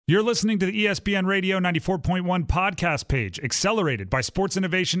You're listening to the ESPN Radio 94.1 podcast page, accelerated by Sports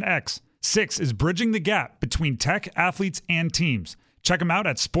Innovation X. 6 is bridging the gap between tech, athletes, and teams. Check them out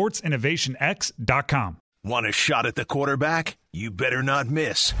at sportsinnovationx.com. Want a shot at the quarterback? You better not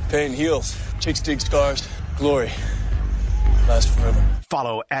miss. Pain heals. Chicks dig scars. Glory lasts forever.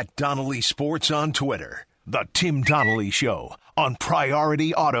 Follow at Donnelly Sports on Twitter. The Tim Donnelly Show on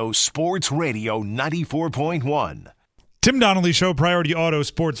Priority Auto Sports Radio 94.1. Tim Donnelly Show, Priority Auto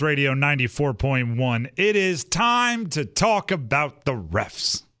Sports Radio 94.1. It is time to talk about the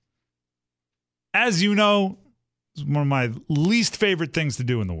refs. As you know, it's one of my least favorite things to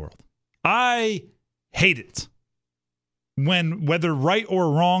do in the world. I hate it when, whether right or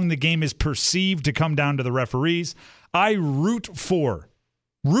wrong, the game is perceived to come down to the referees. I root for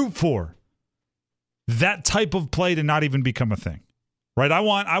that type of play to not even become a thing. Right, I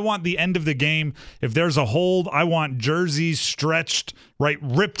want the end of the game. If there's a hold, I want jerseys stretched, right,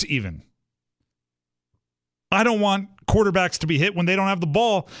 ripped even. I don't want quarterbacks to be hit when they don't have the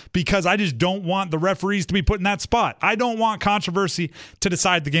ball because I just don't want the referees to be put in that spot. I don't want controversy to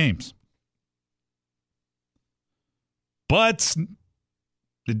decide the games. But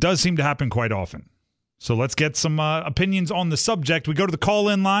it does seem to happen quite often. So let's get some opinions on the subject. We go to the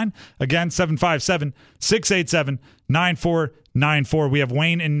call-in line. Again, 757-687-9494. We have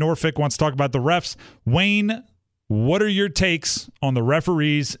Wayne in Norfolk wants to talk about the refs. Wayne, what are your takes on the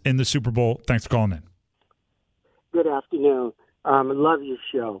referees in the Super Bowl? Thanks for calling in. Good afternoon. I love your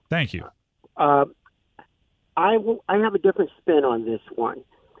show. Thank you. I have a different spin on this one.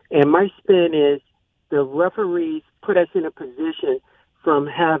 And my spin is the referees put us in a position from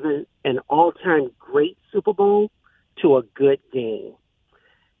having an all-time great Super Bowl to a good game.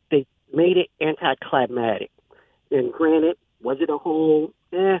 They made it anticlimactic. And granted, was it a hold?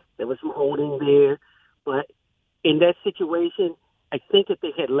 There was some holding there. But in that situation, I think if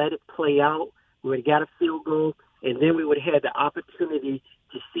they had let it play out, we would have got a field goal, and then we would have had the opportunity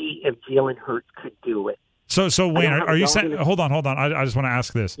to see if Jalen Hurts could do it. So Wayne, are you saying – hold on. I just want to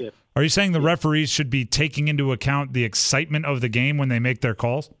ask this. Yeah. Are you saying the referees should be taking into account the excitement of the game when they make their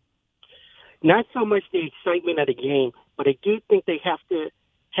calls? Not so much the excitement of the game, but I do think they have to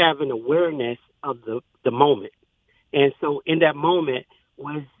have an awareness of the moment. And so in that moment,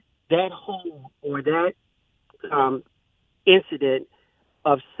 was that hold or that incident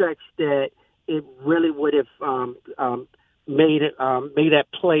of such that it really would have made the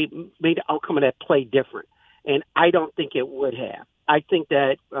outcome of that play different? And I don't think it would have. I think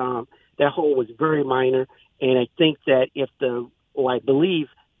that that hold was very minor, and I think that I believe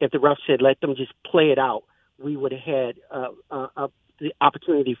if the refs had let them just play it out, we would have had the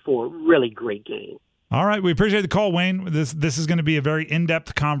opportunity for a really great game. All right, we appreciate the call, Wayne. This is going to be a very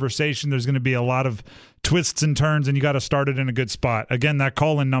in-depth conversation. There's going to be a lot of twists and turns, and you got to start it in a good spot. Again, that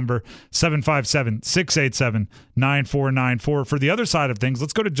call-in number, 757-687-9494. For the other side of things,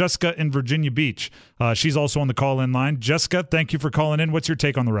 let's go to Jessica in Virginia Beach. She's also on the call-in line. Jessica, thank you for calling in. What's your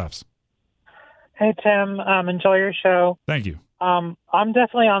take on the refs? Hey, Tim. Enjoy your show. Thank you. I'm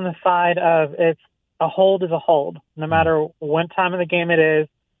definitely on the side of it's a hold is a hold, no matter what time of the game it is.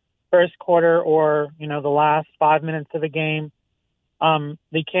 First quarter or, the last 5 minutes of the game.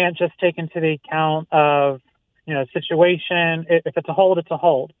 They can't just take into the account of, situation. If it's a hold, it's a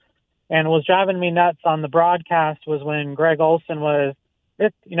hold. And what was driving me nuts on the broadcast was when Greg Olson he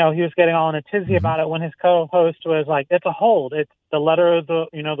was getting all in a tizzy about it when his co-host was like, it's a hold. It's the letter of the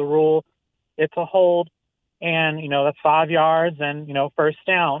rule. It's a hold. And, that's 5 yards and, first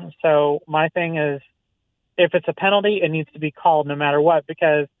down. So my thing is, if it's a penalty, it needs to be called no matter what,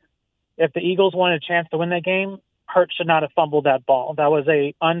 because if the Eagles wanted a chance to win that game, Hurts should not have fumbled that ball. That was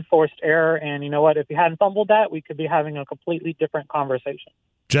a unforced error, and you know what? If he hadn't fumbled that, we could be having a completely different conversation.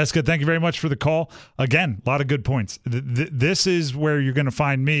 Jessica, thank you very much for the call. Again, a lot of good points. This is where you're going to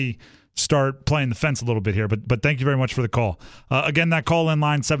find me start playing the fence a little bit here, but thank you very much for the call. Again, that call-in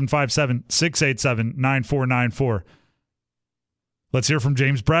line, 757-687-9494. Let's hear from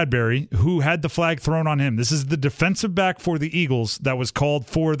James Bradbury, who had the flag thrown on him. This is the defensive back for the Eagles that was called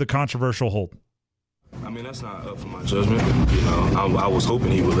for the controversial hold. I mean, that's not up for my judgment. I was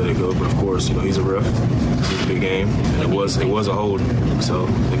hoping he would let it go, but of course, he's a ref. It's a big game, and it was a hold, so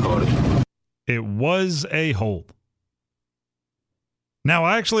they called it. It was a hold. Now,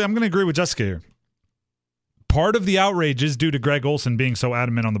 I'm going to agree with Jessica here. Part of the outrage is due to Greg Olson being so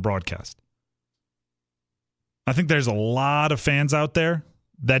adamant on the broadcast. I think there's a lot of fans out there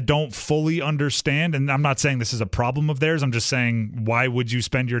that don't fully understand, and I'm not saying this is a problem of theirs. I'm just saying, why would you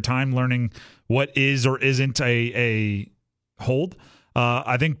spend your time learning what is or isn't a hold?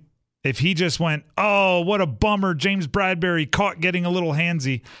 I think if he just went, oh, what a bummer, James Bradberry caught getting a little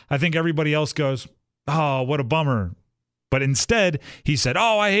handsy, I think everybody else goes, oh, what a bummer. But instead, he said,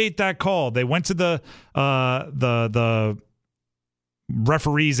 oh, I hate that call. They went to the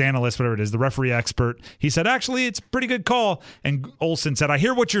referees analyst, whatever it is, the referee expert. He said, actually, it's a pretty good call. And Olsen said, I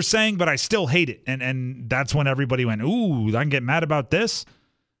hear what you're saying, but I still hate it. And that's when everybody went, ooh, I can get mad about this?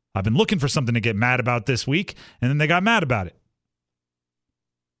 I've been looking for something to get mad about this week. And then they got mad about it.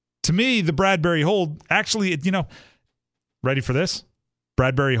 To me, the Bradberry hold, actually, ready for this?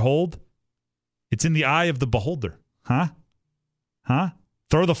 Bradberry hold, it's in the eye of the beholder. Huh?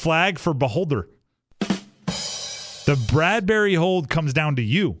 Throw the flag for beholder. The Bradberry hold comes down to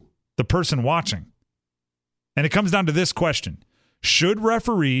you, the person watching. And it comes down to this question. Should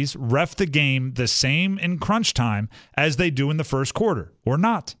referees ref the game the same in crunch time as they do in the first quarter or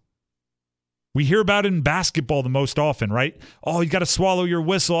not? We hear about it in basketball the most often, right? Oh, you got to swallow your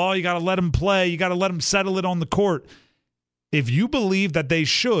whistle. Oh, you got to let them play. You got to let them settle it on the court. If you believe that they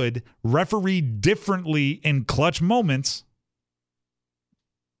should referee differently in clutch moments,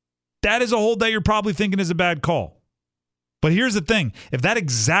 that is a hold that you're probably thinking is a bad call. But here's the thing. If that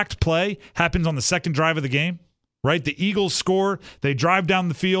exact play happens on the second drive of the game, right? The Eagles score, they drive down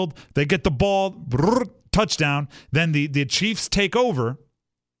the field, they get the ball, touchdown, then the Chiefs take over,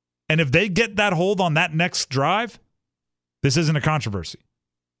 and if they get that hold on that next drive, this isn't a controversy.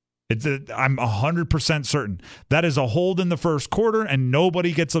 I'm 100% certain. That is a hold in the first quarter, and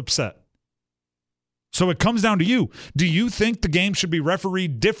nobody gets upset. So it comes down to you. Do you think the game should be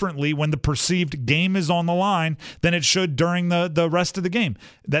refereed differently when the perceived game is on the line than it should during the rest of the game?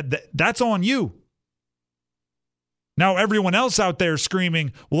 That's on you. Now, everyone else out there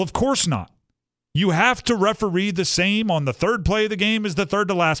screaming, well, of course not. You have to referee the same on the third play of the game as the third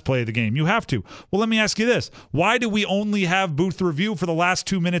to last play of the game. You have to. Well, let me ask you this. Why do we only have booth review for the last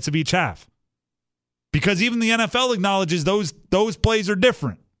 2 minutes of each half? Because even the NFL acknowledges those plays are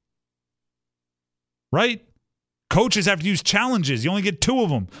different. Right? Coaches have to use challenges. You only get 2 of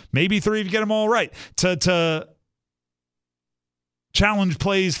them, maybe 3 if you get them all right, to challenge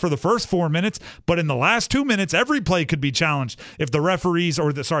plays for the first 4 minutes. But in the last 2 minutes, every play could be challenged if the referees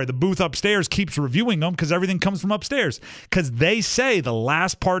or the booth upstairs keeps reviewing them because everything comes from upstairs because they say the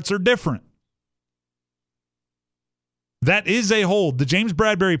last parts are different. That is a hold. The James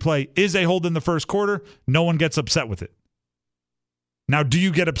Bradberry play is a hold in the first quarter. No one gets upset with it. Now, do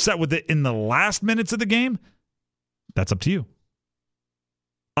you get upset with it in the last minutes of the game? That's up to you.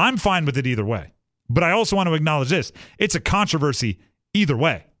 I'm fine with it either way. But I also want to acknowledge this. It's a controversy either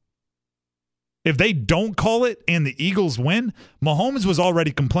way. If they don't call it and the Eagles win, Mahomes was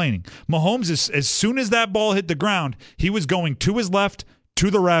already complaining. Mahomes, as soon as that ball hit the ground, he was going to his left, to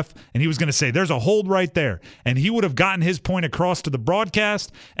the ref, and he was going to say, there's a hold right there. And he would have gotten his point across to the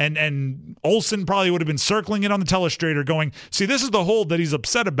broadcast, and Olsen probably would have been circling it on the telestrator going, see, this is the hold that he's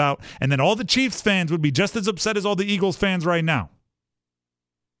upset about. And then all the Chiefs fans would be just as upset as all the Eagles fans right now.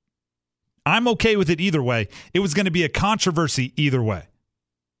 I'm okay with it either way. It was going to be a controversy either way.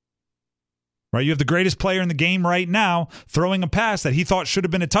 Right? You have the greatest player in the game right now throwing a pass that he thought should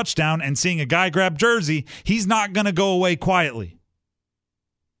have been a touchdown and seeing a guy grab jersey. He's not going to go away quietly.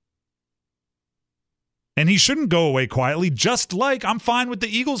 And he shouldn't go away quietly, just like I'm fine with the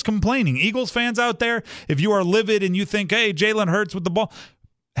Eagles complaining. Eagles fans out there, if you are livid and you think, hey, Jalen Hurts with the ball.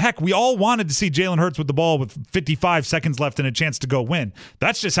 Heck, we all wanted to see Jalen Hurts with the ball with 55 seconds left and a chance to go win.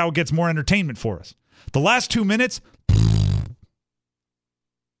 That's just how it gets more entertainment for us. The last 2 minutes,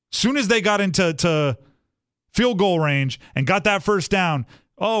 soon as they got into field goal range and got that first down,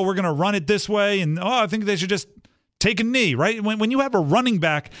 oh, we're going to run it this way, and I think they should just take a knee, right? When you have a running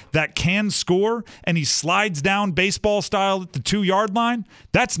back that can score and he slides down baseball style at the 2-yard line,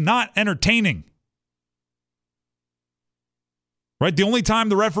 that's not entertaining. Right? The only time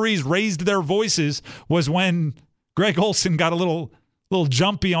the referees raised their voices was when Greg Olsen got a little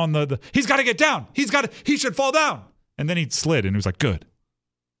jumpy on the he's got to get down. He should fall down. And then he slid and he was like, good.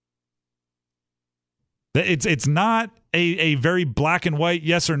 It's not a very black and white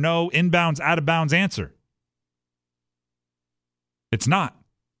yes or no, inbounds, out of bounds answer. It's not.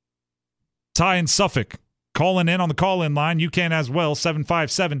 Ty in Suffolk calling in on the call-in line. You can as well,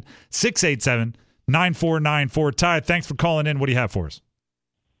 757-687-9494. Ty, thanks for calling in. What do you have for us?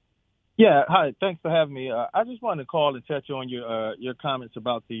 Yeah, hi. Thanks for having me. I just wanted to call and touch on your comments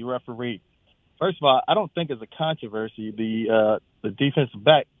about the referee. First of all, I don't think it's a controversy. The defensive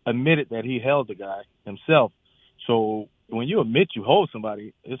back admitted that he held the guy himself. So when you admit you hold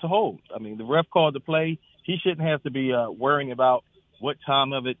somebody, it's a hold. I mean, the ref called the play. He shouldn't have to be worrying about what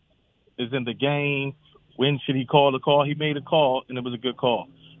time of it is in the game, when should he call the call. He made a call, and it was a good call.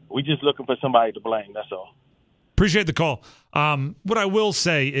 we're just looking for somebody to blame. That's all. Appreciate the call. What I will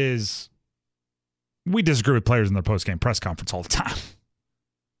say is we disagree with players in their post-game press conference all the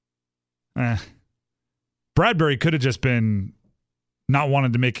time. Bradbury could have just been not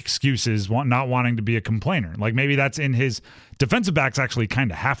wanting to make excuses, not wanting to be a complainer. Like maybe that's in his defensive backs actually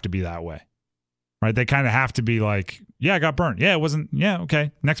kind of have to be that way, right? They kind of have to be like, yeah, I got burnt. Yeah, it wasn't. Yeah,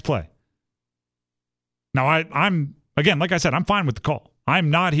 okay, next play. Now I'm again, like I said, I'm fine with the call.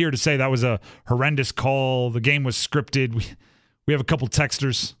 I'm not here to say that was a horrendous call. The game was scripted. We have a couple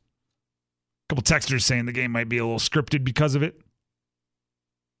texters saying the game might be a little scripted because of it.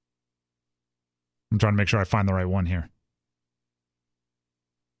 I'm trying to make sure I find the right one here.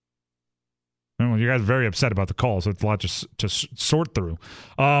 Well, you guys are very upset about the call, so it's a lot to sort through.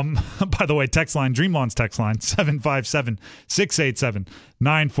 By the way, text line, Dreamlawn's text line,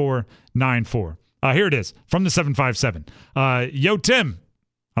 757-687-9494. Here it is, from the 757. Yo, Tim.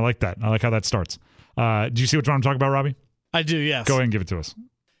 I like that. I like how that starts. Do you see what I'm talking about, Robbie? I do, yes. Go ahead and give it to us.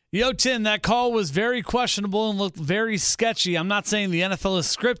 Yo, Tim, that call was very questionable and looked very sketchy. I'm not saying the NFL is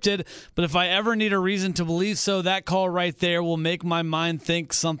scripted, but if I ever need a reason to believe so, that call right there will make my mind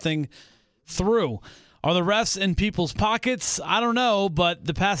think something through. Are the refs in people's pockets? I don't know, but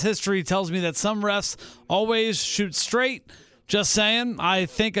the past history tells me that some refs always shoot straight. Just saying, I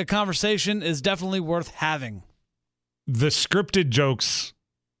think a conversation is definitely worth having. The scripted jokes,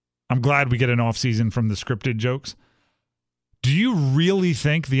 I'm glad we get an off season from the scripted jokes. Do you really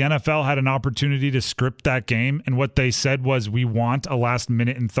think the NFL had an opportunity to script that game and what they said was we want a last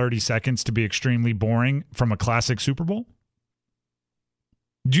minute and 30 seconds to be extremely boring from a classic Super Bowl?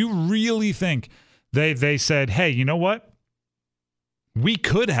 Do you really think they said, hey, you know what? We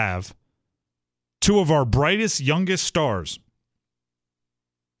could have two of our brightest, youngest stars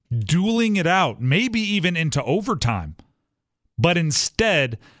dueling it out, maybe even into overtime, but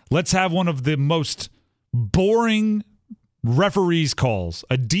instead, let's have one of the most boring referees calls,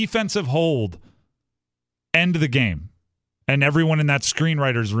 a defensive hold, end the game. And everyone in that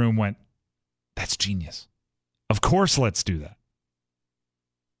screenwriter's room went, that's genius. Of course, let's do that.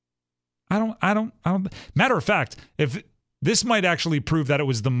 I don't. Matter of fact, if this might actually prove that it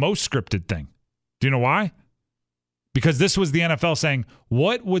was the most scripted thing. Do you know why? Because this was the NFL saying,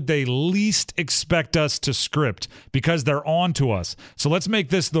 what would they least expect us to script? Because they're on to us. So let's make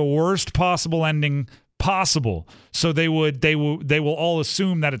this the worst possible ending possible. So they will all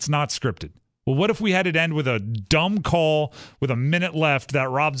assume that it's not scripted. Well, what if we had it end with a dumb call with a minute left that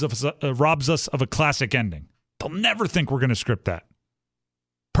robs us of a classic ending? They'll never think we're going to script that.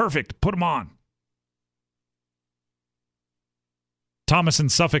 Perfect. Put them on. Thomas in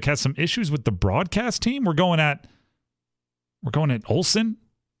Suffolk has some issues with the broadcast team. We're going at Olsen.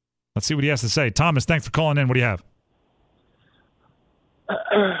 Let's see what he has to say. Thomas, thanks for calling in. What do you have?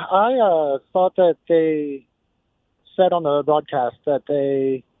 I thought that they said on the broadcast that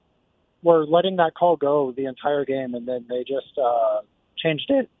they were letting that call go the entire game, and then they just changed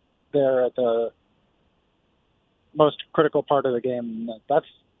it there at the most critical part of the game.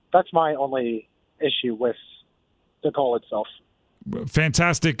 That's my only issue with the call itself.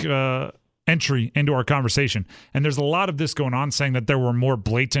 Fantastic entry into our conversation. And there's a lot of this going on saying that there were more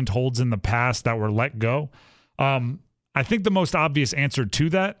blatant holds in the past that were let go. I think the most obvious answer to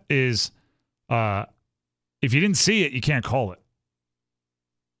that is if you didn't see it, you can't call it.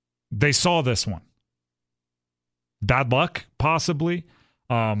 They saw this one. Bad luck, possibly.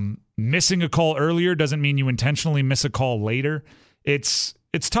 Missing a call earlier doesn't mean you intentionally miss a call later. It's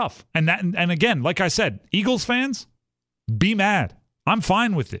tough. And again, like I said, Eagles fans, be mad. I'm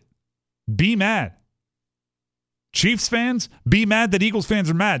fine with it. Be mad. Chiefs fans, be mad that Eagles fans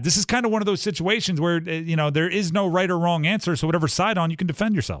are mad. This is kind of one of those situations where, there is no right or wrong answer. So whatever side on, you can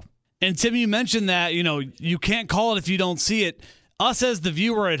defend yourself. And Tim, you mentioned that, you can't call it if you don't see it. Us as the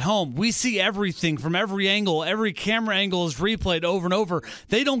viewer at home, we see everything from every angle. Every camera angle is replayed over and over.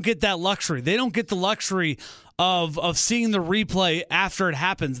 They don't get that luxury. They don't get the luxury of seeing the replay after it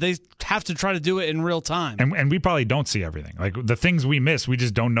happens. They have to try to do it in real time. And we probably don't see everything. Like the things we miss, we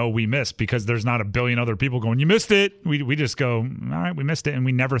just don't know we missed because there's not a billion other people going, you missed it. We just go, all right, we missed it, and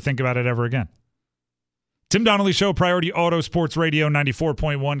we never think about it ever again. Tim Donnelly Show, Priority Auto Sports Radio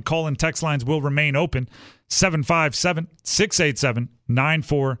 94.1. Call and text lines will remain open.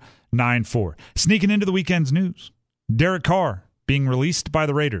 757-687-9494. Sneaking into the weekend's news. Derek Carr being released by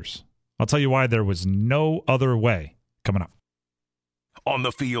the Raiders. I'll tell you why there was no other way. Coming up. On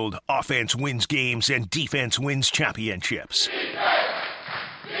the field, offense wins games and defense wins championships.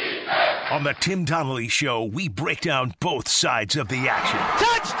 On the Tim Donnelly Show, we break down both sides of the action.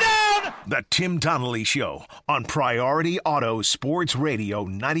 Touchdown, The Tim Donnelly Show on Priority Auto Sports Radio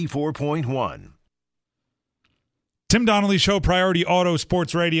 94.1. Tim Donnelly Show, Priority Auto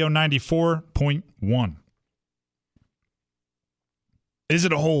Sports Radio 94.1. Is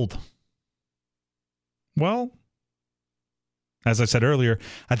it a hold? Well, as I said earlier,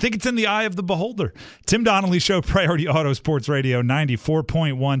 I think it's in the eye of the beholder. Tim Donnelly Show, Priority Auto Sports Radio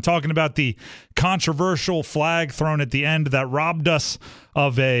 94.1, talking about the controversial flag thrown at the end that robbed us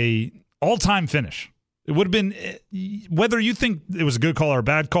of a all-time finish. It would have been, whether you think it was a good call or a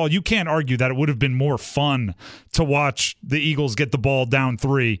bad call, you can't argue that it would have been more fun to watch the Eagles get the ball down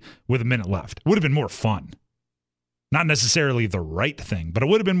 3 with a minute left. It would have been more fun. Not necessarily the right thing, but it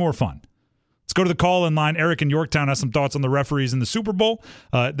would have been more fun. Let's go to the call-in line. Eric in Yorktown has some thoughts on the referees in the Super Bowl.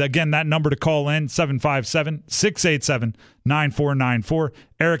 Again, that number to call in, 757-687-9494.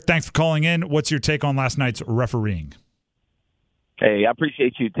 Eric, thanks for calling in. What's your take on last night's refereeing? Hey, I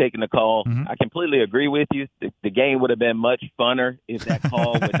appreciate you taking the call. I completely agree with you. The game would have been much funner if that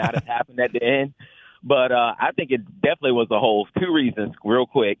call would not have happened at the end. But I think it definitely was a hold. 2 reasons, real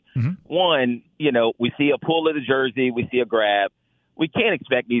quick. One, we see a pull of the jersey. We see a grab. We can't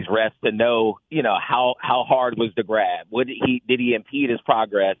expect these refs to know, how hard was the grab. Did he impede his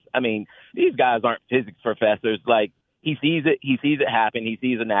progress? I mean, these guys aren't physics professors. Like, he sees it happen. He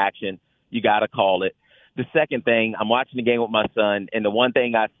sees an action. You got to call it. The second thing, I'm watching the game with my son, and the one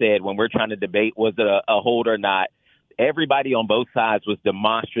thing I said when we're trying to debate was it a hold or not, everybody on both sides was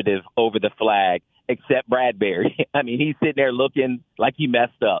demonstrative over the flag except Bradbury. I mean, he's sitting there looking like he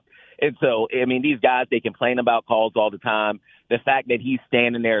messed up. And so, I mean, these guys, they complain about calls all the time. The fact that he's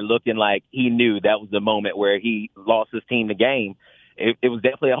standing there looking like he knew that was the moment where he lost his team the game, it was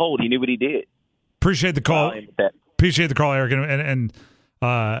definitely a hold. He knew what he did. Appreciate the call. Appreciate the call, Eric. And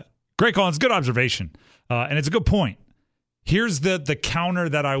great call. It's a good observation. And it's a good point. Here's the counter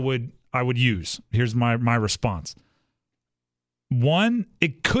that I would use. Here's my response. One,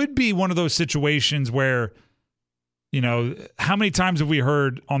 it could be one of those situations where, how many times have we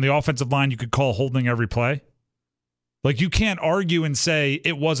heard on the offensive line you could call holding every play? Like, you can't argue and say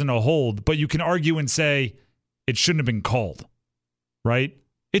it wasn't a hold, but you can argue and say it shouldn't have been called, right?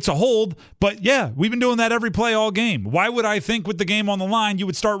 It's a hold, but yeah, we've been doing that every play all game. Why would I think with the game on the line you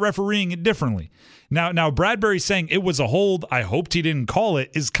would start refereeing it differently? Now Bradbury saying it was a hold, I hoped he didn't call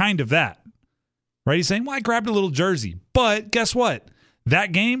it, is kind of that. Right? He's saying, well, I grabbed a little jersey. But guess what?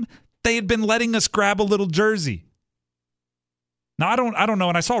 That game, they had been letting us grab a little jersey. Now, I don't know,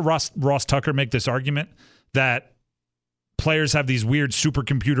 and I saw Ross Tucker make this argument that players have these weird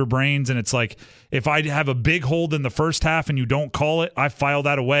supercomputer brains, and it's like, if I have a big hold in the first half and you don't call it, I file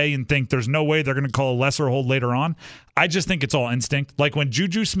that away and think there's no way they're going to call a lesser hold later on. I just think it's all instinct. Like when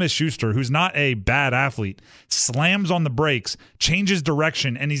Juju Smith-Schuster, who's not a bad athlete, slams on the brakes, changes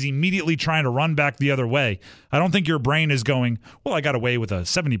direction, and he's immediately trying to run back the other way, I don't think your brain is going, well, I got away with a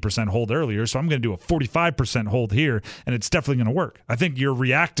 70% hold earlier, so I'm going to do a 45% hold here, and it's definitely going to work. I think you're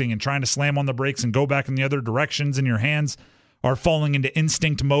reacting and trying to slam on the brakes and go back in the other directions, and your hands are falling into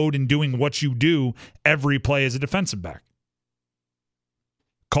instinct mode and doing what you do every play as a defensive back.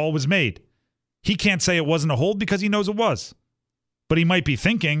 Call was made. He can't say it wasn't a hold because he knows it was. But he might be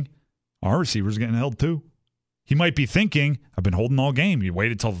thinking, our receiver's getting held too. He might be thinking, I've been holding all game. You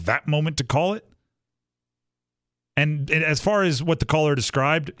waited till that moment to call it? And as far as what the caller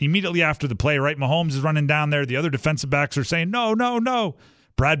described, immediately after the play, right, Mahomes is running down there. The other defensive backs are saying, no, no, no.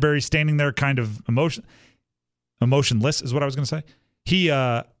 Bradbury's standing there kind of emotionless is what I was going to say.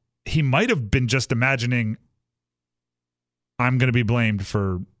 He might have been just imagining, I'm going to be blamed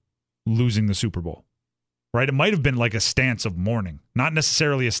for losing the Super Bowl, right? It might have been like a stance of mourning, not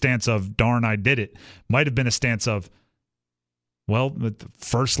necessarily a stance of, darn, I did it. Might have been a stance of, well, the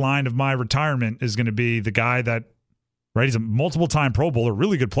first line of my retirement is going to be the guy that, right? He's a multiple-time Pro Bowler,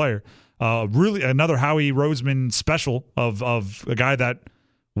 really good player. Really another Howie Roseman special of a guy that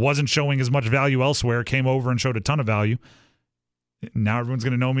wasn't showing as much value elsewhere, came over and showed a ton of value. Now everyone's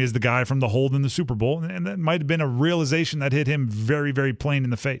going to know me as the guy from the hold in the Super Bowl, and that might have been a realization that hit him very, very plain in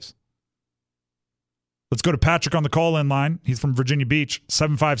the face. Let's go to Patrick on the call-in line. He's from Virginia Beach.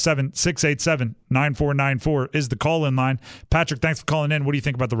 757-687-9494 is the call-in line. Patrick, thanks for calling in. What do you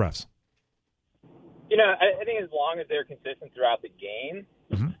think about the refs? I think as long as they're consistent throughout the game,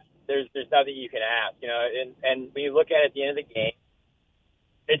 there's nothing you can ask. And when you look at it at the end of the game,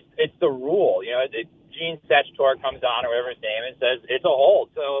 it's the rule. Gene Stechator comes on, or whatever his name is, says it's a hold.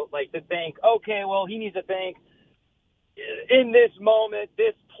 So, to think, okay, well, he needs to think in this moment,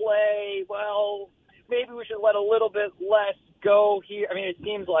 this play, well, maybe we should let a little bit less go here. I mean, it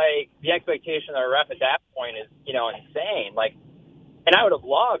seems like the expectation of the ref at that point is, insane. And I would have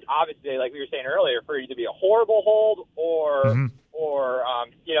loved, obviously, like we were saying earlier, for it to be a horrible hold or and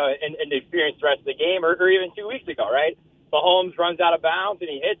to experience the rest of the game, or even 2 weeks ago, right? Mahomes runs out of bounds and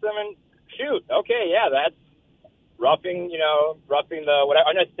he hits him, and shoot, okay, yeah, that's roughing the whatever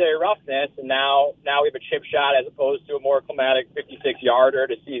unnecessary roughness, and now we have a chip shot as opposed to a more climatic 56-yarder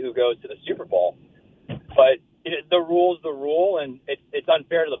to see who goes to the Super Bowl. But the rule's the rule, and it's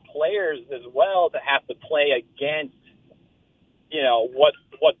unfair to the players as well to have to play against what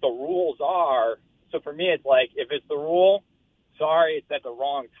the rules are. So for me, it's like, if it's the rule, sorry, it's at the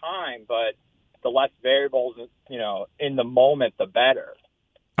wrong time, but the less variables, in the moment, the better.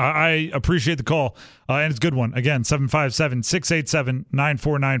 I appreciate the call, and it's a good one. Again,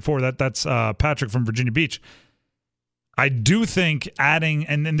 757-687-9494. That's Patrick from Virginia Beach. I do think adding,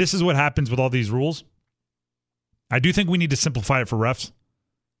 and this is what happens with all these rules, I do think we need to simplify it for refs.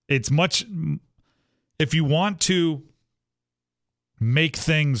 It's much, if you want to make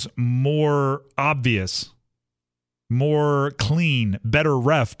things more obvious, more clean, better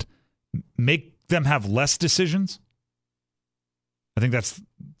reffed, make them have less decisions. I think that's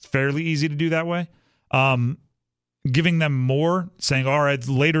fairly easy to do that way. Giving them more, saying, all right,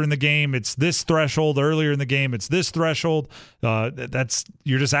 later in the game, it's this threshold. Earlier in the game, it's this threshold.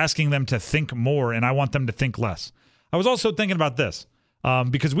 You're just asking them to think more, and I want them to think less. I was also thinking about this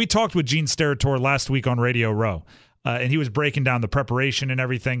because we talked with Gene Steratore last week on Radio Row, and he was breaking down the preparation and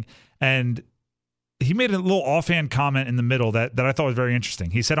everything, and he made a little offhand comment in the middle that I thought was very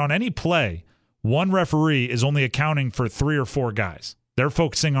interesting. He said, on any play, one referee is only accounting for 3 or 4 guys. They're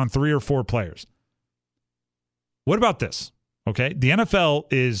focusing on 3 or 4 players. What about this? Okay, the NFL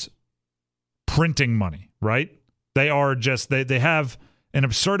is printing money, right? They are just they have an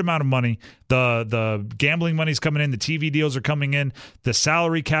absurd amount of money. The gambling money's coming in, the TV deals are coming in. The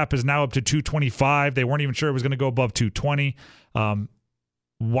salary cap is now up to $225. They weren't even sure it was going to go above $220.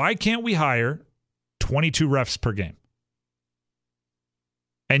 Why can't we hire 22 refs per game?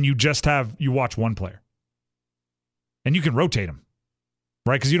 And you watch one player. And you can rotate them.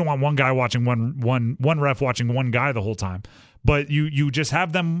 Right? Because you don't want one guy watching one ref watching one guy the whole time. But you just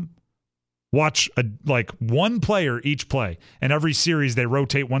have them watch one player each play. And every series they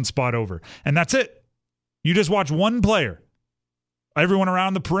rotate one spot over. And that's it. You just watch one player. Everyone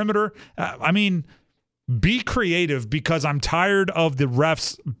around the perimeter. Be creative, because I'm tired of the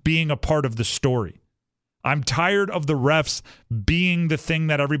refs being a part of the story. I'm tired of the refs being the thing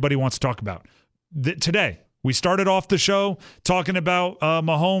that everybody wants to talk about. Today, we started off the show talking about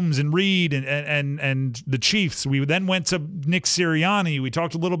Mahomes and Reed and the Chiefs. We then went to Nick Sirianni. We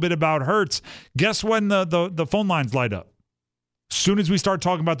talked a little bit about Hurts. Guess when the phone lines light up? As soon as we start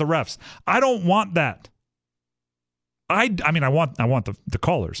talking about the refs. I don't want that. I want the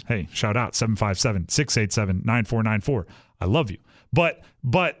callers. Hey, shout out 757-687-9494. I love you. But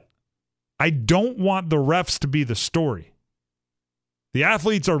I don't want the refs to be the story. The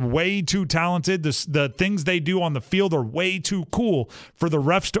athletes are way too talented. The things they do on the field are way too cool for the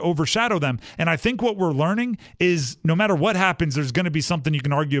refs to overshadow them. And I think what we're learning is no matter what happens, there's going to be something you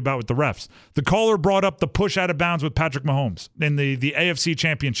can argue about with the refs. The caller brought up the push out of bounds with Patrick Mahomes in the AFC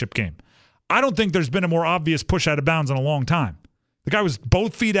Championship game. I don't think there's been a more obvious push out of bounds in a long time. The guy was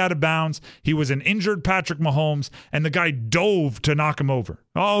both feet out of bounds. He was an injured Patrick Mahomes, and the guy dove to knock him over.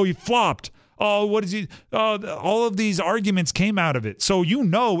 Oh, he flopped. Oh, what is he? All of these arguments came out of it. So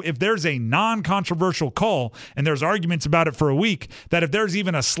if there's a non-controversial call, and there's arguments about it for a week, that if there's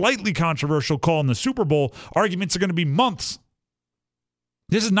even a slightly controversial call in the Super Bowl, arguments are going to be months.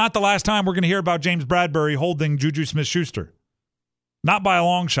 This is not the last time we're going to hear about James Bradbury holding Juju Smith-Schuster. Not by a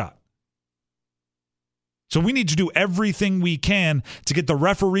long shot. So we need to do everything we can to get the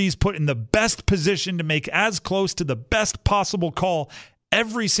referees put in the best position to make as close to the best possible call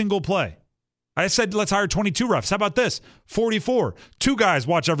every single play. I said let's hire 22 refs. How about this? 44. 2 guys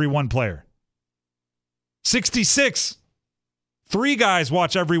watch every one player. 66. 3 guys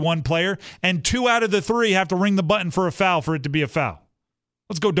watch every one player, and 2 out of the 3 have to ring the button for a foul for it to be a foul.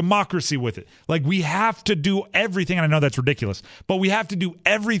 Let's go democracy with it. We have to do everything, and I know that's ridiculous, but we have to do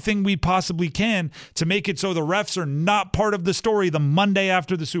everything we possibly can to make it so the refs are not part of the story the Monday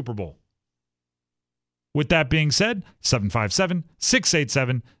after the Super Bowl. With that being said,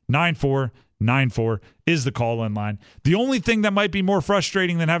 757-687-9494 is the call-in line. The only thing that might be more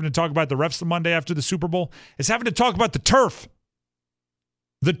frustrating than having to talk about the refs the Monday after the Super Bowl is having to talk about the turf.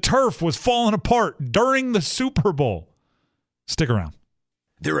 The turf was falling apart during the Super Bowl. Stick around.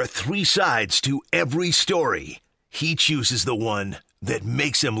 There are 3 sides to every story. He chooses the one that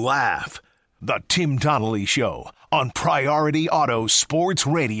makes him laugh. The Tim Donnelly Show on Priority Auto Sports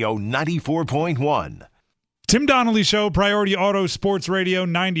Radio 94.1. Tim Donnelly Show, Priority Auto Sports Radio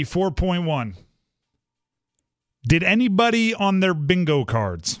 94.1. Did anybody on their bingo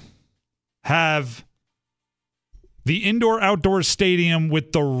cards have the indoor-outdoor stadium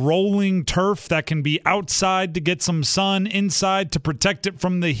with the rolling turf that can be outside to get some sun, inside to protect it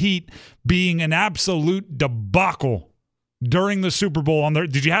from the heat, being an absolute debacle during the Super Bowl?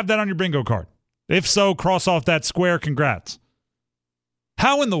 Did you have that on your bingo card? If so, cross off that square. Congrats.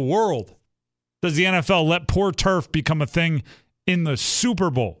 How in the world does the NFL let poor turf become a thing in the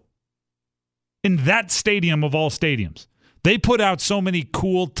Super Bowl? In that stadium of all stadiums. They put out so many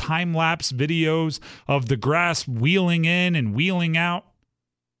cool time-lapse videos of the grass wheeling in and wheeling out.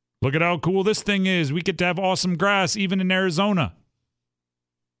 Look at how cool this thing is. We get to have awesome grass even in Arizona.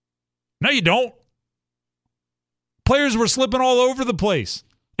 No, you don't. Players were slipping all over the place.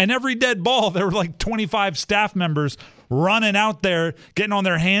 And every dead ball, there were like 25 staff members running out there, getting on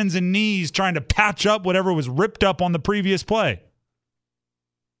their hands and knees, trying to patch up whatever was ripped up on the previous play.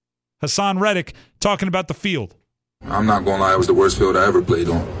 Hassan Reddick talking about the field. I'm not going to lie, it was the worst field I ever played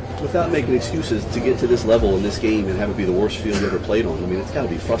on. Without making excuses, to get to this level in this game and have it be the worst field you ever played on, I mean, it's got to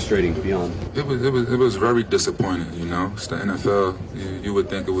be frustrating beyond. It was very disappointing, you know. It's the NFL. You would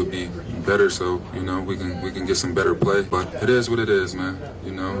think it would be better, so, you know, we can get some better play. But it is what it is, man.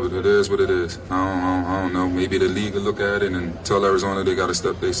 You know, it is what it is. I don't know. Maybe the league will look at it and tell Arizona they got to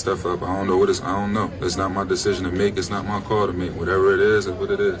step their stuff up. I don't know what it is. I don't know. It's not my decision to make. It's not my call to make. Whatever it is what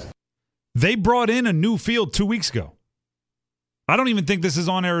it is. They brought in a new field 2 weeks ago. I don't even think this is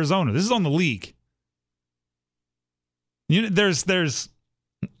on Arizona. This is on the league. You know, there's this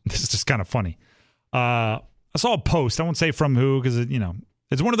is just kind of funny. I saw a post. I won't say from who because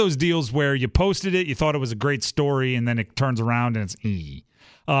it's one of those deals where you posted it, you thought it was a great story, and then it turns around and it's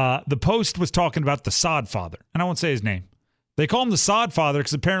the post was talking about the Sod Father, and I won't say his name. They call him the Sod Father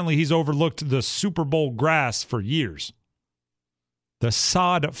because apparently he's overlooked the Super Bowl grass for years. The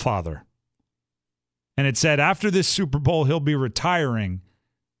Sod Father. And it said after this Super Bowl, he'll be retiring,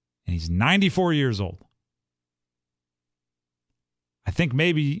 and he's 94 years old. I think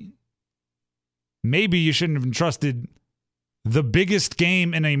maybe you shouldn't have entrusted the biggest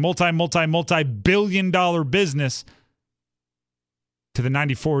game in a multi-billion-dollar business to the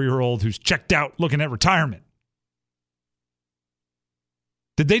 94-year-old who's checked out looking at retirement.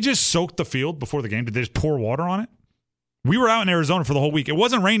 Did they just soak the field before the game? Did they just pour water on it? We were out in Arizona for the whole week. It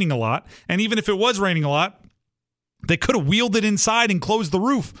wasn't raining a lot. And even if it was raining a lot, they could have wheeled it inside and closed the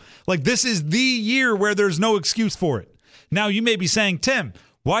roof. Like, this is the year where there's no excuse for it. Now, you may be saying, Tim,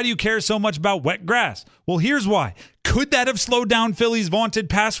 why do you care so much about wet grass? Well, here's why. Could that have slowed down Philly's vaunted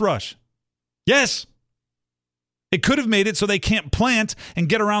pass rush? Yes. It could have made it so they can't plant and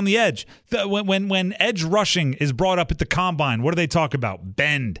get around the edge. When edge rushing is brought up at the combine, what do they talk about?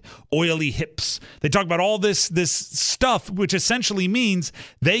 Bend, oily hips. They talk about all this stuff, which essentially means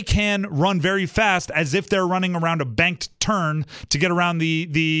they can run very fast as if they're running around a banked turn to get around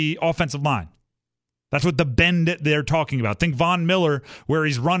the offensive line. That's what the bend they're talking about. Think Von Miller, where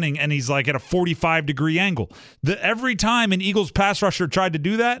he's running and he's like at a 45-degree angle. Every time an Eagles pass rusher tried to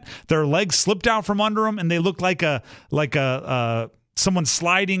do that, their legs slipped out from under them and they looked like someone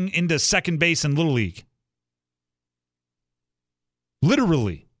sliding into second base in Little League.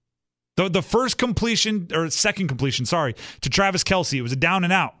 Literally. The first completion, or second completion, to Travis Kelce, it was a down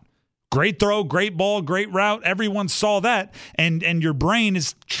and out. Great throw, great ball, great route. Everyone saw that, and your brain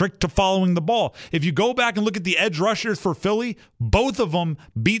is tricked to following the ball. If you go back and look at the edge rushers for Philly, both of them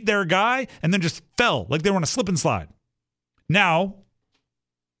beat their guy and then just fell like they were on a slip and slide. Now,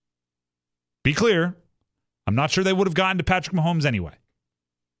 be clear, I'm not sure they would have gotten to Patrick Mahomes anyway.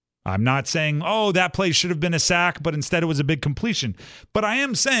 I'm not saying, that play should have been a sack, but instead it was a big completion. But I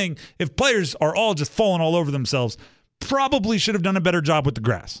am saying if players are all just falling all over themselves, probably should have done a better job with the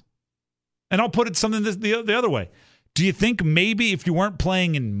grass. And I'll put it something the other way. Do you think maybe if you weren't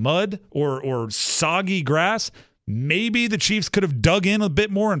playing in mud or soggy grass, maybe the Chiefs could have dug in a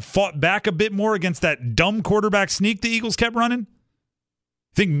bit more and fought back a bit more against that dumb quarterback sneak the Eagles kept running?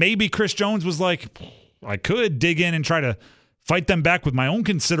 Think maybe Chris Jones was like, I could dig in and try to fight them back with my own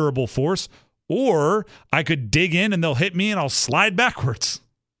considerable force, or I could dig in and they'll hit me and I'll slide backwards.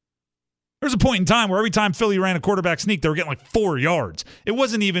 There's a point in time where every time Philly ran a quarterback sneak, they were getting like 4 yards. It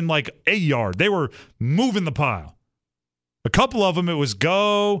wasn't even like a yard. They were moving the pile. A couple of them, it was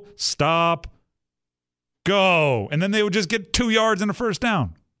go, stop, go. And then they would just get 2 yards and a first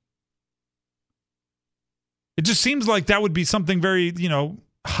down. It just seems like that would be something very,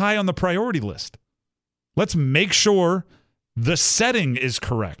 high on the priority list. Let's make sure the setting is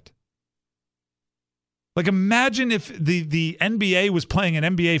correct. Like, imagine if the NBA was playing an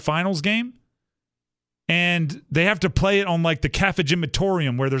NBA Finals game and they have to play it on like the Cafe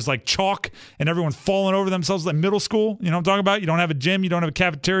Gymatorium where there's like chalk and everyone's falling over themselves like middle school. You know what I'm talking about? You don't have a gym, you don't have a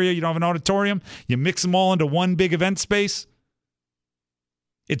cafeteria, you don't have an auditorium. You mix them all into one big event space.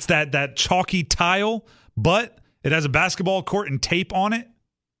 It's that chalky tile, but it has a basketball court and tape on it.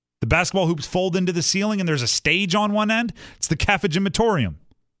 The basketball hoops fold into the ceiling and there's a stage on one end. It's the Cafe Gymatorium.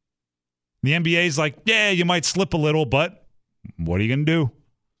 The NBA's like, yeah, you might slip a little, but what are you going to do?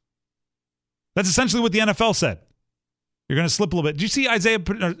 That's essentially what the NFL said. You're going to slip a little bit. Did you see I think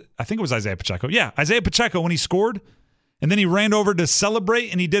it was Isaiah Pacheco. Yeah, Isaiah Pacheco when he scored, and then he ran over to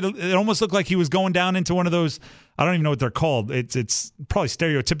celebrate, and it almost looked like he was going down into one of those, I don't even know what they're called. It's probably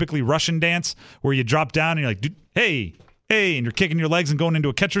stereotypically Russian dance where you drop down and you're like, hey, and you're kicking your legs and going into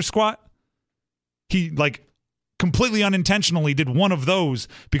a catcher squat. He like completely unintentionally did one of those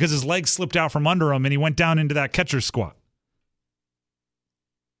because his legs slipped out from under him and he went down into that catcher squat.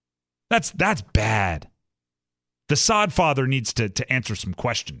 That's bad. The sod father needs to answer some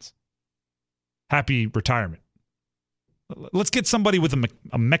questions. Happy retirement. Let's get somebody with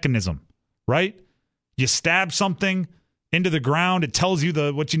a mechanism, right? You stab something into the ground, it tells you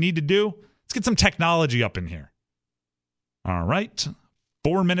what you need to do. Let's get some technology up in here. All right.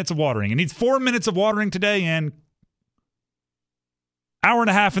 4 minutes of watering. It needs 4 minutes of watering today and hour and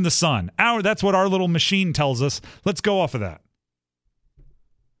a half in the sun. That's what our little machine tells us. Let's go off of that.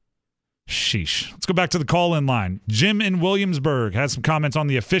 Sheesh. Let's go back to the call-in line. Jim in Williamsburg has some comments on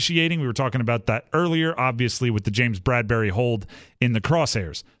the officiating. We were talking about that earlier, obviously, with the James Bradberry hold in the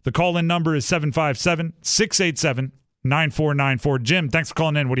crosshairs. The call-in number is 757-687-9494. Jim, thanks for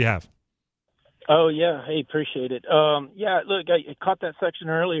calling in. What do you have? Oh, yeah. Hey, appreciate it. Look, I caught that section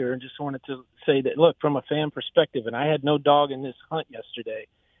earlier and just wanted to say that, look, from a fan perspective, and I had no dog in this hunt yesterday,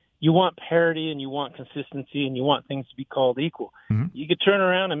 you want parity and you want consistency and you want things to be called equal. Mm-hmm. You could turn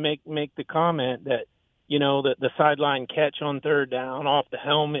around and make the comment that, you know, the sideline catch on third down off the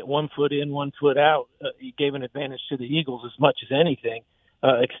helmet, 1 foot in, 1 foot out, he gave an advantage to the Eagles as much as anything,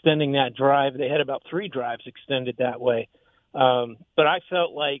 extending that drive. They had about 3 drives extended that way. But I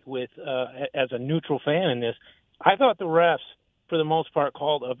felt like as a neutral fan in this, I thought the refs, for the most part,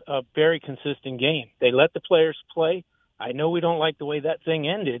 called a very consistent game. They let the players play. I know we don't like the way that thing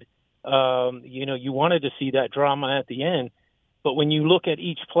ended. You wanted to see that drama at the end. But when you look at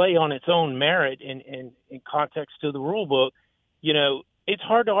each play on its own merit and in context to the rule book, you know, it's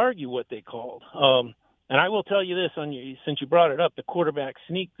hard to argue what they called. And I will tell you this, since you brought it up, the quarterback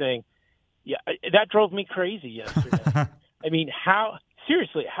sneak thing, yeah, that drove me crazy yesterday. I mean, how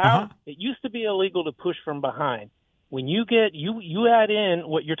it used to be illegal to push from behind. When you get you add in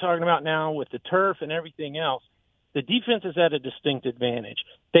what you're talking about now with the turf and everything else, the defense is at a distinct advantage.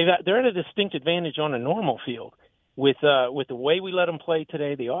 They're at a distinct advantage on a normal field with the way we let them play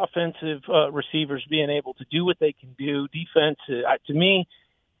today. The offensive receivers being able to do what they can do. Defense, to me,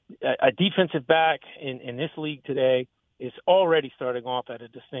 a defensive back in this league today is already starting off at a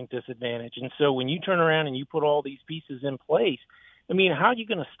distinct disadvantage. And so when you turn around and you put all these pieces in place, I mean, how are you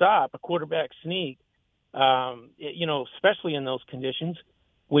going to stop a quarterback sneak? Especially in those conditions.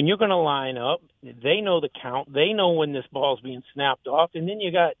 When you're going to line up, they know the count. They know when this ball's being snapped off. And then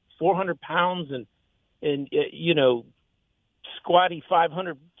you got 400 pounds and squatty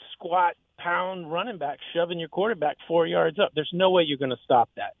 500 squat pound running back shoving your quarterback 4 yards up. There's no way you're going to stop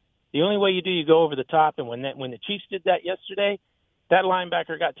that. The only way you go over the top. And when the Chiefs did that yesterday, that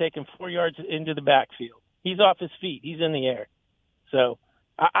linebacker got taken 4 yards into the backfield. He's off his feet. He's in the air. So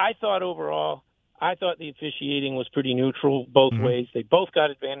I thought overall, the officiating was pretty neutral both ways. They both got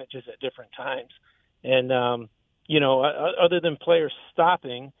advantages at different times. And, other than players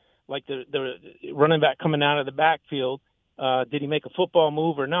stopping, like the running back coming out of the backfield, did he make a football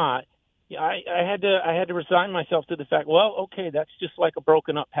move or not? I had to resign myself to the fact, well, okay, that's just like a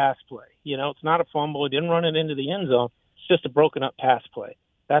broken up pass play. You know, it's not a fumble. He didn't run it into the end zone. It's just a broken up pass play.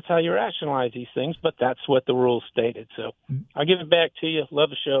 That's how you rationalize these things, but that's what the rules stated. So I'll give it back to you. Love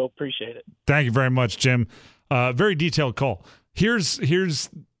the show. Appreciate it. Thank you very much, Jim. Very detailed call. Here's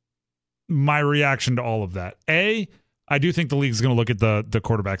my reaction to all of that. I do think the league is going to look at the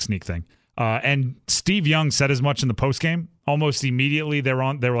quarterback sneak thing. And Steve Young said as much in the postgame. Almost immediately they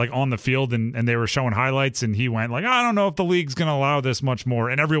were like on the field and they were showing highlights, and he went like, I don't know if the league's going to allow this much more.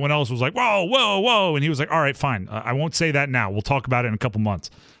 And everyone else was like, whoa. And he was like, all right, fine. I won't say that now. We'll talk about it in a couple months.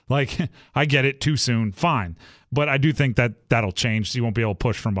 Like, I get it, too soon. Fine. But I do think that'll change. So you won't be able to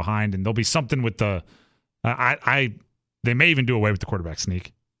push from behind, and there'll be something with the they may even do away with the quarterback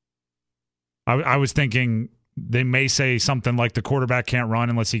sneak. I was thinking they may say something like the quarterback can't run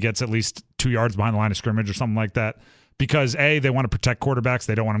unless he gets at least 2 yards behind the line of scrimmage or something like that. Because A, they want to protect quarterbacks.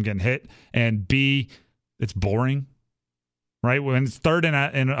 They don't want them getting hit. And B, it's boring, right? When it's third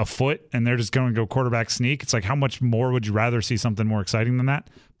and a foot and they're just going to go quarterback sneak, it's like, how much more would you rather see something more exciting than that?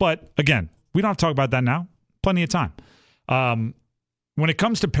 But again, we don't have to talk about that now. Plenty of time. When it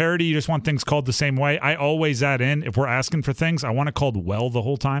comes to parity, you just want things called the same way. I always add in, if we're asking for things, I want it called well the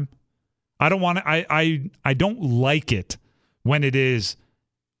whole time. I don't want to, I don't like it when it is,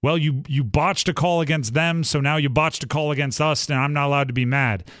 well, you botched a call against them, so now you botched a call against us, and I'm not allowed to be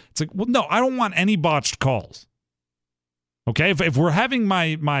mad. It's like, well, no, I don't want any botched calls. Okay, if we're having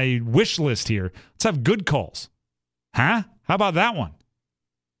my wish list here, let's have good calls. Huh? How about that one?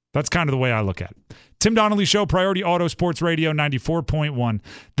 That's kind of the way I look at it. Tim Donnelly Show, Priority Auto Sports Radio 94.1.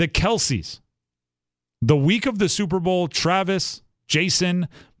 The Kelces. The week of the Super Bowl, Travis, Jason,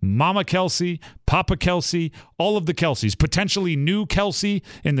 Mama Kelce, Papa Kelce, all of the Kelces, potentially new Kelce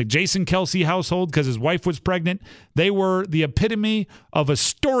in the Jason Kelce household because his wife was pregnant. They were the epitome of a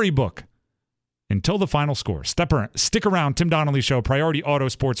storybook until the final score. Stick around. Tim Donnelly Show, Priority Auto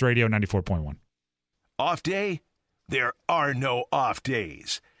Sports Radio 94.1. Off day? There are no off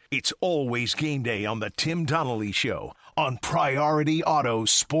days. It's always game day on the Tim Donnelly Show on Priority Auto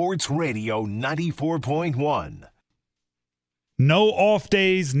Sports Radio 94.1. No off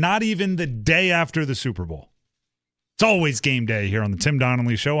days, not even the day after the Super Bowl. It's always game day here on the Tim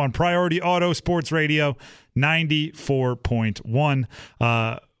Donnelly Show on Priority Auto Sports Radio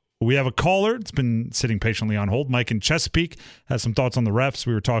 94.1. We have a caller. It's been sitting patiently on hold. Mike in Chesapeake has some thoughts on the refs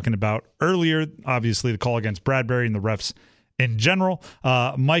we were talking about earlier. Obviously, the call against Bradbury and the refs in general.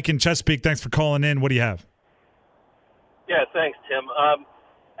 Mike in Chesapeake, thanks for calling in. What do you have? Yeah, thanks, Tim.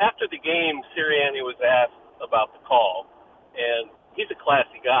 After the game, Sirianni was asked about the call, and he's a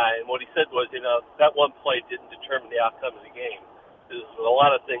classy guy, and what he said was, that one play didn't determine the outcome of the game. There's a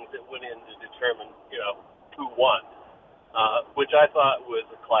lot of things that went in to determine, who won, which I thought was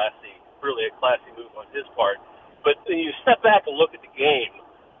really a classy move on his part. But when you step back and look at the game,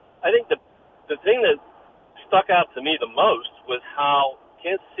 I think the thing that stuck out to me the most was how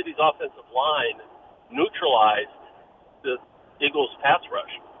Kansas City's offensive line neutralized the Eagles' pass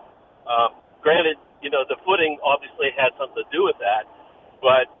rush. Granted, the footing obviously had something to do with that,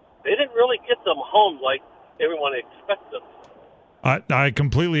 but they didn't really get them home like everyone expected them. I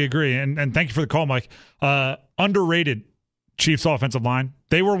completely agree, and thank you for the call, Mike. Underrated Chiefs offensive line.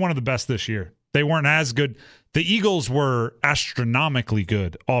 They were one of the best this year. They weren't as good. The Eagles were astronomically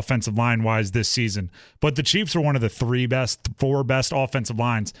good offensive line-wise this season, but the Chiefs are one of the four best offensive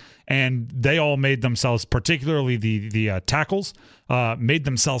lines, and they all made themselves, particularly the tackles, made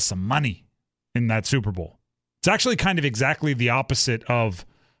themselves some money in that Super Bowl. It's actually kind of exactly the opposite of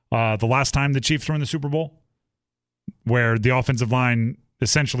the last time the Chiefs were in the Super Bowl, where the offensive line,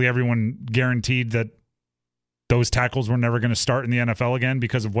 essentially everyone guaranteed that those tackles were never going to start in the NFL again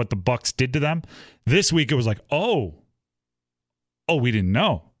because of what the Bucs did to them. This week it was like, oh, we didn't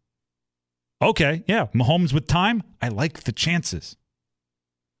know. Okay, yeah, Mahomes with time. I like the chances.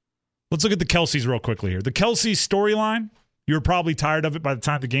 Let's look at the Kelces real quickly here. The Kelce storyline, you were probably tired of it by the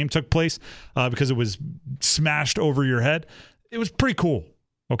time the game took place because it was smashed over your head. It was pretty cool,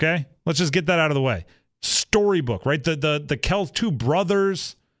 okay? Let's just get that out of the way. Storybook, right? The two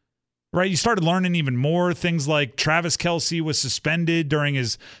brothers, right? You started learning even more things like Travis Kelce was suspended during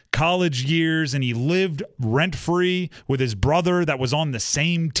his college years, and he lived rent-free with his brother that was on the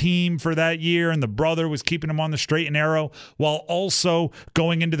same team for that year, and the brother was keeping him on the straight and narrow while also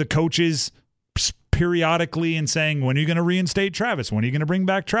going into the coaches periodically and saying, when are you going to reinstate Travis? When are you going to bring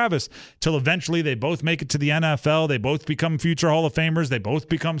back Travis? Till eventually they both make it to the NFL. They both become future Hall of Famers. They both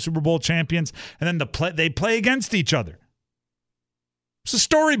become Super Bowl champions, and then they play against each other. It's a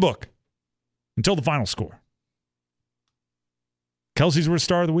storybook. Until the final score. Kelce's were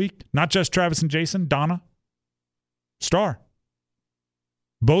star of the week. Not just Travis and Jason. Donna. Star.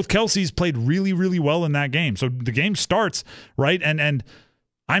 Both Kelce's played really, really well in that game. So the game starts, right? And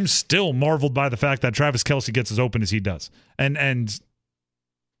I'm still marveled by the fact that Travis Kelce gets as open as he does. And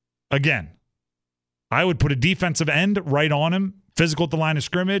again, I would put a defensive end right on him, physical at the line of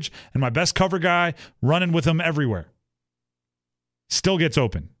scrimmage, and my best cover guy running with him everywhere. Still gets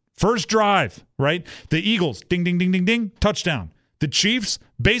open. First drive, right? The Eagles, ding, ding, ding, ding, ding, touchdown. The Chiefs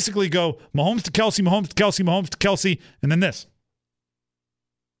basically go Mahomes to Kelce, Mahomes to Kelce, Mahomes to Kelce, and then this.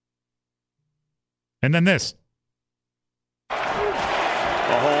 And then this.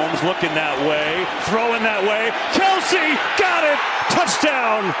 Mahomes looking that way, throwing that way. Kelce got it,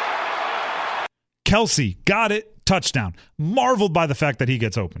 touchdown. Kelce got it, touchdown. Marveled by the fact that he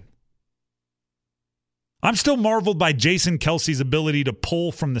gets open. I'm still marveled by Jason Kelce's ability to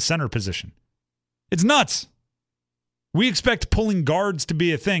pull from the center position. It's nuts. We expect pulling guards to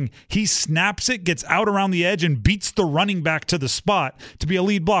be a thing. He snaps it, gets out around the edge, and beats the running back to the spot to be a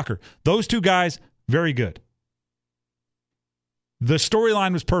lead blocker. Those two guys, very good. The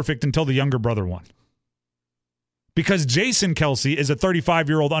storyline was perfect until the younger brother won. Because Jason Kelce is a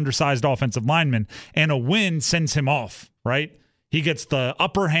 35-year-old undersized offensive lineman, and a win sends him off, right? He gets the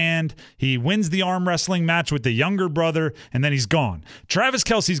upper hand. He wins the arm wrestling match with the younger brother, and then he's gone. Travis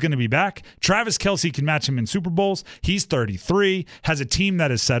Kelce's going to be back. Travis Kelce can match him in Super Bowls. He's 33, has a team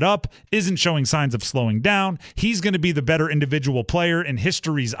that is set up, isn't showing signs of slowing down. He's going to be the better individual player in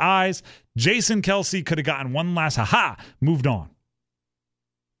history's eyes. Jason Kelce could have gotten one last moved on.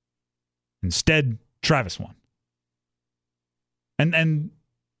 Instead, Travis won. And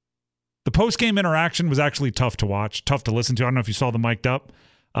the post-game interaction was actually tough to watch, tough to listen to. I don't know if you saw the mic'd up.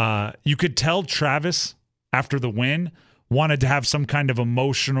 You could tell Travis, after the win, wanted to have some kind of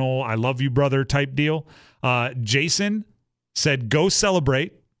emotional, I love you, brother type deal. Jason said, go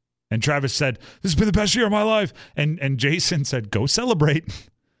celebrate. And Travis said, this has been the best year of my life. And Jason said, go celebrate.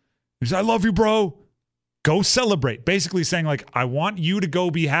 He said, I love you, bro. Go celebrate. Basically saying, like, I want you to go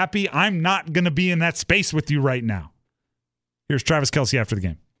be happy. I'm not going to be in that space with you right now. Here's Travis Kelce after the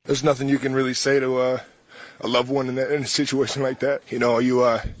game. There's nothing you can really say to a loved one in a situation like that. You know,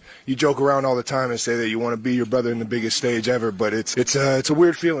 you joke around all the time and say that you want to be your brother in the biggest stage ever, but it's a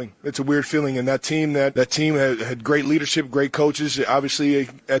weird feeling. It's a weird feeling, and that team had great leadership, great coaches. Obviously,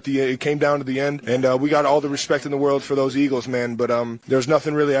 it came down to the end, and we got all the respect in the world for those Eagles, man. But there's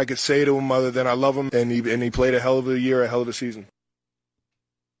nothing really I could say to him other than I love him, and he played a hell of a year, a hell of a season.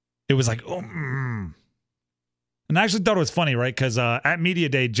 It was like, And I actually thought it was funny, right? Because at Media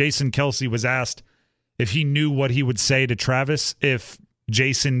Day, Jason Kelce was asked if he knew what he would say to Travis if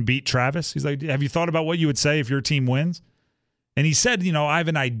Jason beat Travis. He's like, have you thought about what you would say if your team wins? And he said, I have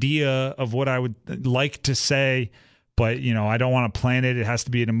an idea of what I would like to say, but, I don't want to plan it. It has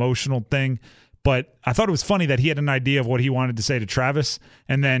to be an emotional thing. But I thought it was funny that he had an idea of what he wanted to say to Travis,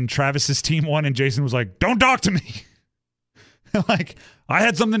 and then Travis's team won, and Jason was like, don't talk to me. Like, I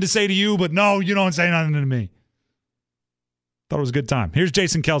had something to say to you, but no, you don't say nothing to me. Thought it was a good time. Here's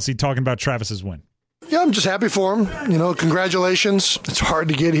Jason Kelce talking about Travis's win. Yeah, I'm just happy for him. Congratulations. It's hard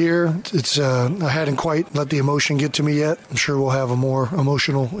to get here. It's I hadn't quite let the emotion get to me yet. I'm sure we'll have a more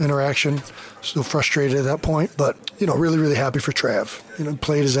emotional interaction. Still frustrated at that point, but really, really happy for Trav.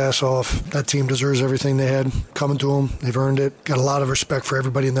 Played his ass off. That team deserves everything they had coming to them. They've earned it. Got a lot of respect for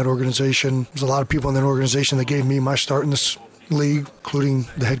everybody in that organization. There's a lot of people in that organization that gave me my start in this league, including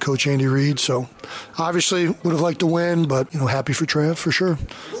the head coach Andy Reid. So obviously would have liked to win, but happy for Trav for sure.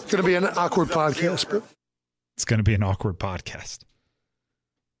 It's going to be an awkward podcast, but it's going to be an awkward podcast.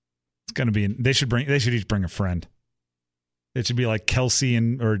 It's going to be. They should each bring a friend. It should be like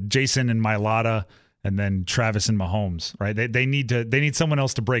Kelce or Jason and Mailata, and then Travis and Mahomes. Right? They need someone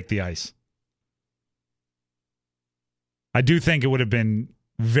else to break the ice. I do think it would have been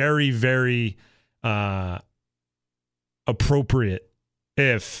very, very appropriate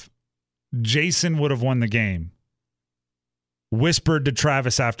if Jason would have won the game, whispered to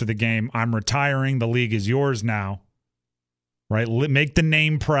Travis after the game, I'm retiring, the league is yours now, right? Make the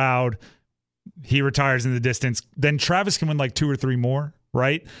name proud. He retires in the distance. Then Travis can win like 2 or 3 more,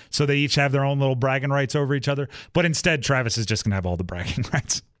 right? So they each have their own little bragging rights over each other. But instead, Travis is just going to have all the bragging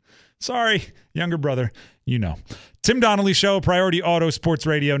rights. Sorry, younger brother, Tim Donnelly Show, Priority Auto Sports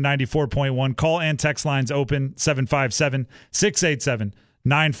Radio 94.1. Call and text lines open,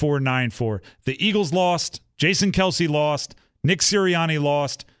 757-687-9494. The Eagles lost. Jason Kelce lost. Nick Sirianni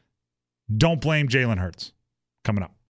lost. Don't blame Jalen Hurts. Coming up.